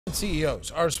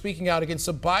CEOs are speaking out against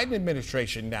the Biden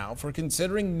administration now for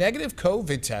considering negative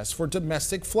COVID tests for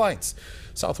domestic flights.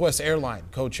 Southwest Airline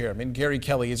co-chairman Gary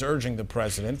Kelly is urging the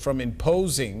president from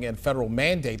imposing a federal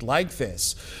mandate like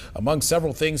this. Among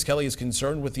several things, Kelly is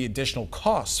concerned with the additional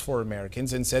costs for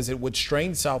Americans and says it would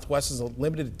strain Southwest's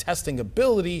limited testing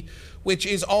ability, which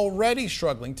is already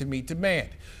struggling to meet demand.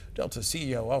 Delta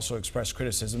CEO also expressed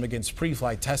criticism against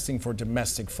pre-flight testing for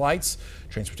domestic flights.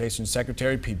 Transportation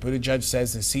Secretary Pete Buttigieg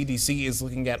says the CDC is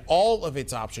looking at all of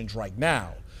its options right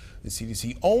now. The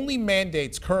CDC only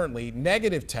mandates currently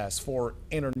negative tests for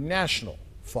international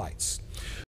flights.